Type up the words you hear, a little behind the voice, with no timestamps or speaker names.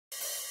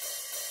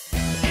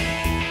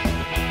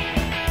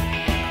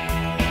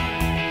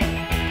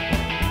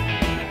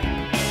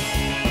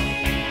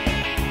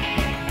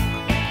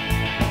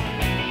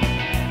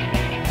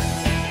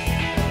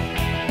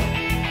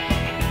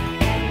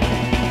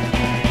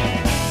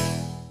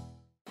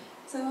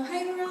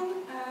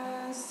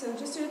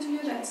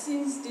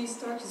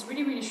talk is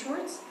really, really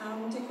short. I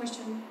will take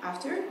questions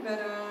after, but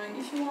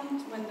if you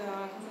want, when the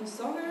conference is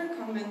over,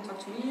 come and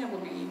talk to me. I will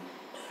be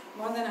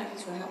more than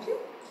happy to help you.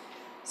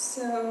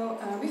 So,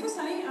 before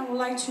starting, I would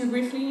like to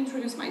briefly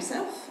introduce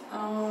myself.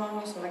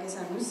 So, like I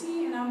said, I'm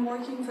Lucie, and I'm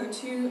working for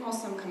two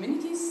awesome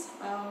communities.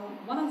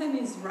 One of them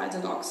is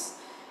Docs.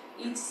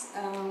 It's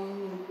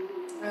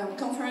a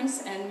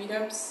conference and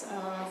meetups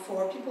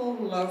for people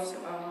who love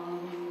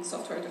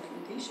software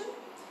documentation.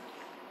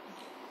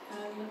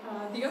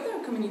 And the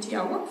other community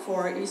I work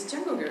for is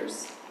Django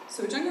Girls.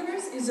 So Django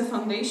Girls is a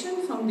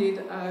foundation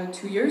founded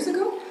 2 years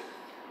ago.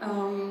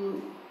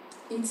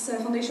 It's a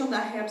foundation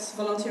that helps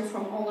volunteers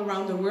from all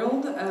around the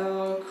world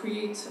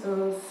create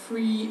a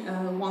free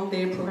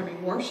one-day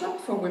programming workshop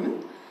for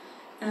women.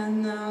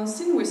 And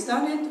since we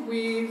started,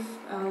 we've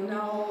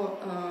now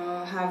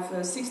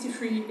have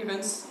 63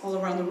 events all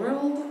around the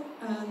world.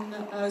 And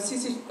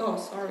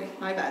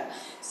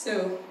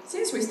So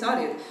since we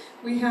started,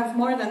 we have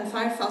more than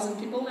 5,000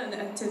 people and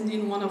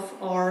attending one of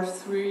our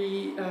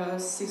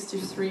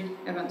 63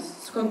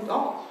 events.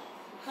 Oh,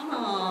 come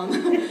on!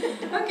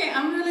 Okay,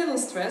 I'm a little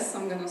stressed.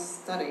 I'm gonna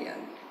start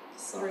again.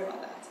 Sorry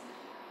about that.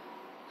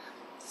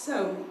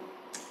 So,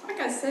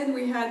 like I said,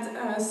 we had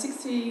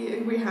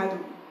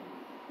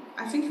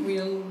I think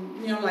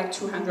like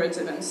 200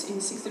 events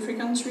in 63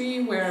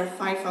 countries where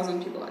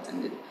 5,000 people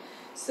attended.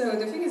 So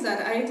the thing is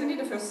that I attended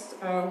the first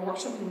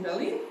workshop in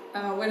Berlin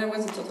when I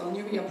was a total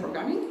newbie of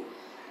programming.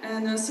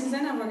 And since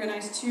then I've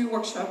organized 2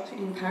 workshops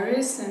in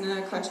Paris and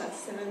clutched at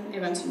 7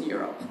 events in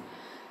Europe.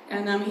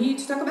 And I'm here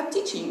to talk about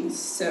teaching.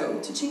 So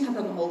teaching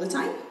happens all the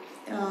time,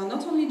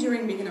 not only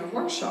during beginner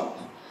workshop.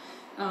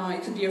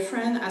 It could be a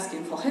friend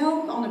asking for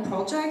help on a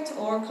project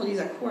or colleagues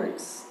at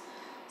works.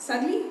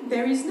 Sadly,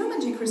 there is no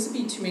magic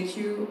recipe to make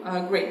you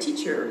a great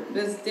teacher,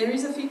 but there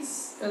is a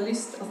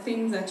list of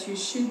things that you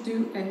should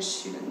do and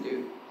shouldn't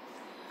do.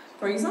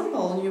 For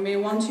example, you may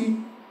want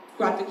to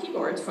grab the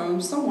keyboard from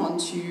someone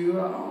to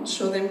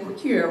show them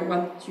quicker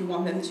what you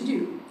want them to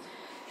do.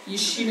 You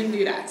shouldn't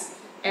do that,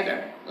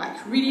 ever. Like,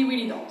 really,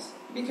 really don't.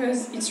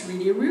 Because it's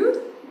really rude,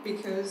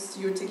 because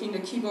you're taking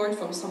the keyboard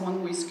from someone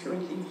who is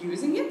currently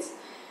using it.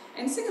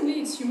 And secondly,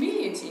 it's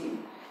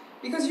humiliating.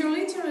 Because you're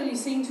literally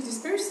saying to this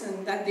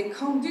person that they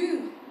can't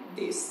do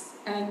this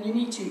and you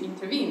need to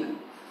intervene.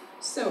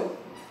 So,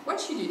 what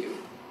should you do?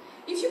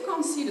 If you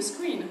can't see the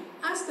screen,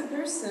 ask the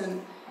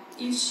person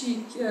if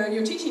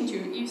you're teaching to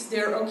if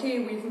they're okay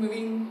with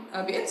moving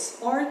a bit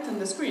or turn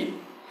the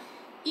screen.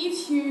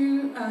 If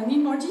you need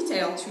more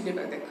detail to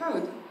debug the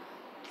code,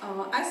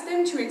 ask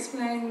them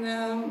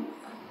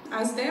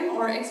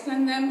or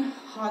explain them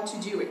how to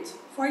do it.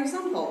 For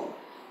example,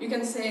 you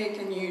can say,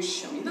 can you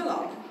show me the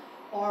log?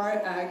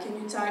 Or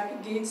can you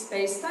type git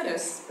space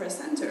status, press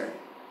enter.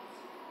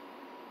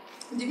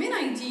 The main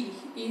idea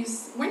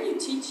is when you're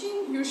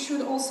teaching, you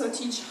should also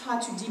teach how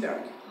to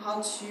debug,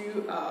 how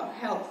to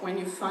help when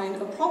you find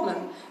a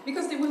problem,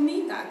 because they will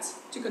need that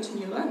to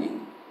continue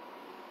learning.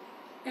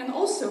 And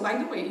also, by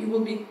the way, you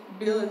will be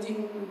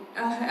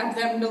have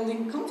them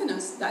building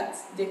confidence that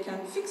they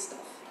can fix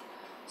stuff.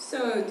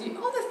 So the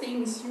other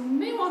things you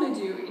may want to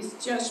do is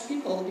judge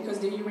people because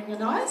they're using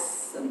an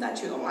OS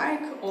that you don't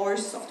like, or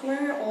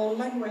software or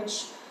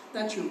language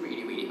that you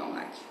really, really don't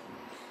like.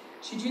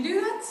 Should you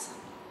do that?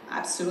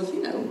 Absolutely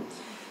no.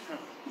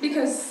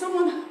 Because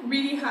someone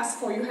really asks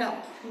for your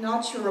help,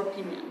 not your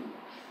opinion.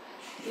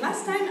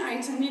 Last time I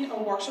attended a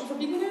workshop for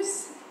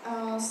beginners,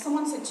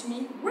 someone said to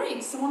me,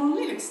 great, someone on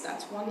Linux,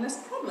 that's one less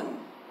problem.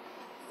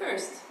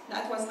 First,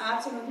 that was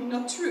absolutely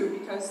not true,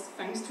 because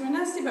thanks to a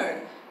nasty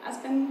bug, I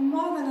spent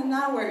more than an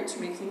hour to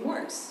make things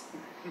work.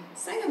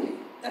 Secondly,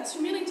 that's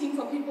humiliating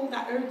for people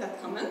that heard that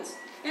comment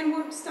and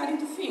were starting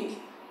to think,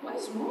 what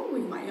is wrong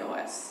with my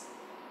OS?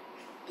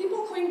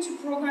 People going to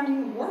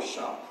programming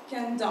workshop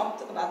can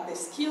doubt about their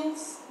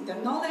skills,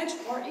 their knowledge,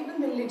 or even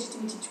their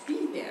legitimacy to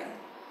be there.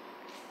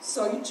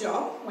 So your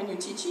job, when you're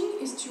teaching,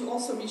 is to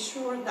also be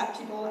sure that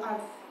people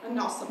have an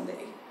awesome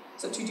day.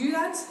 So to do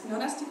that, no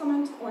nasty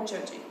comment or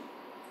judging.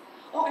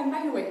 Oh, and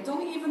by the way,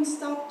 don't even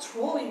start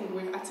trolling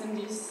with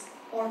attendees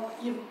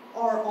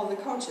or all the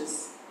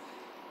coaches.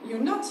 You're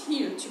not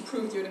here to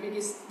prove you're the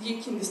biggest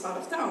geek in this part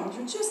of town.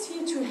 You're just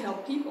here to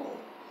help people.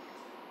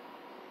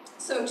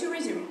 So to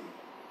resume,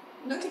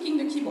 no clicking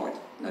the keyboard,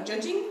 no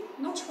judging,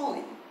 no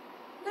trolling.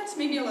 That's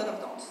maybe a lot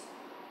of don'ts.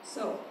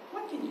 So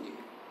what can you do?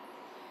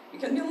 You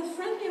can build a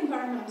friendly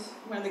environment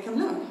where they can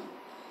learn.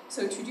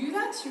 So to do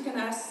that,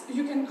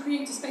 you can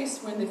create a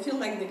space when they feel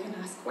like they can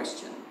ask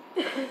questions.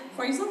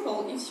 For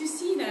example, if you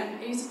see them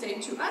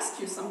hesitate to ask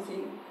you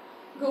something,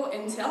 go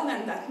and tell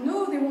them that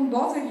no, they won't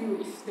bother you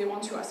if they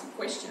want to ask a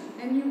question,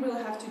 and you will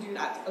have to do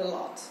that a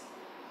lot.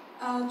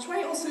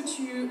 Try also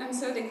to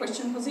answer the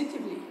question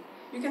positively.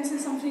 You can say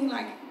something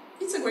like,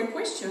 it's a great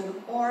question,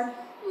 or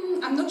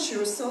I'm not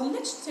sure, so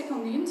let's check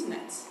on the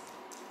internet.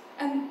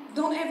 And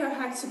don't ever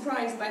act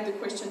surprised by the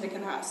question they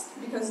can ask,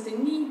 because they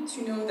need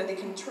to know that they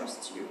can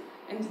trust you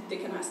and they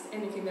can ask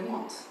anything they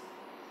want.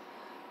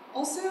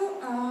 Also,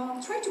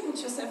 try to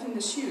put yourself in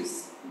the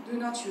shoes. Do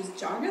not use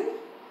jargon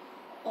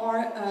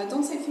Or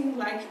don't say things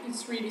like,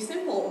 it's really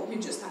simple, you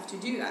just have to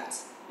do that.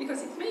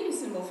 Because it may be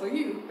simple for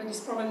you, but it's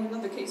probably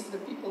not the case for the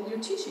people you're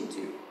teaching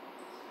to.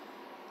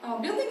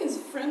 Building a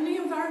friendly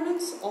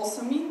environment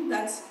also means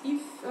that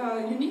if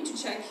you need to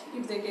check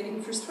if they're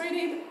getting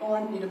frustrated or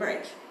need a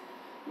break.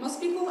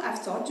 Most people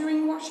I've taught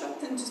during workshop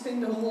tend to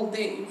spend the whole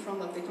day in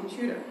front of the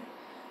computer,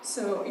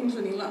 so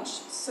including lunch.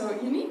 So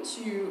you need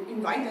to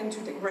invite them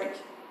to take a break,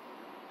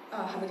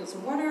 have a glass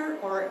of water,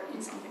 or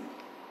eat something.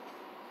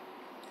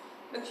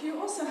 But you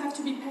also have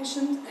to be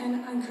patient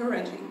and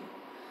encouraging.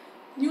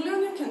 New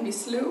learner can be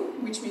slow,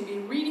 which may be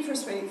really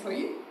frustrating for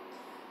you.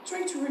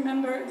 Try to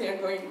remember they are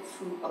going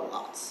through a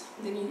lot.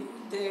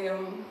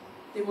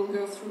 They will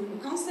go through new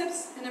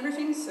concepts and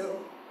everything, so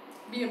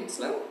be a bit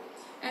slow.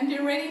 And be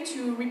ready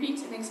to repeat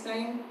and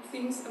explain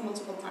things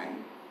multiple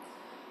times.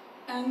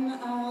 And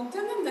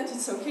tell them that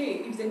it's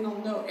okay if they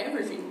don't know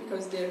everything,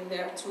 because they're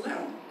there to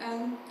learn.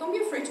 And don't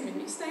be afraid to make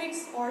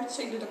mistakes or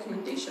check the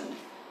documentation,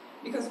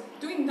 because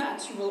doing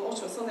that you will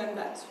also tell them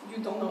that you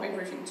don't know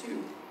everything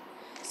too.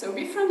 So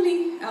be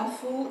friendly,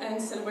 helpful,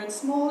 and celebrate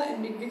small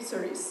and big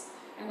victories,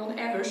 and don't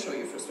ever show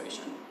your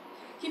frustration.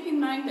 Keep in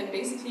mind that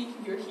basically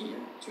you're here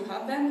to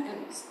help them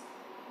and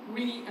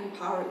really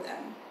empower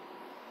them.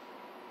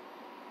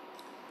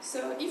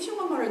 So if you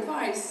want more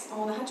advice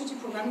on how to teach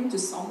programming to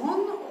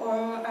someone,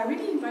 I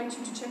really invite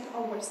you to check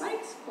our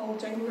website called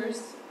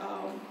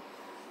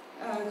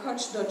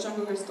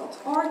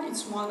coach.junglers.org.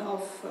 It's one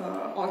of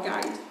our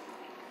guides.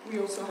 We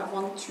also have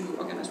one to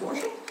organize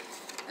workshop.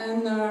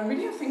 And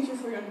really, I thank you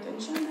for your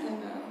attention.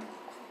 And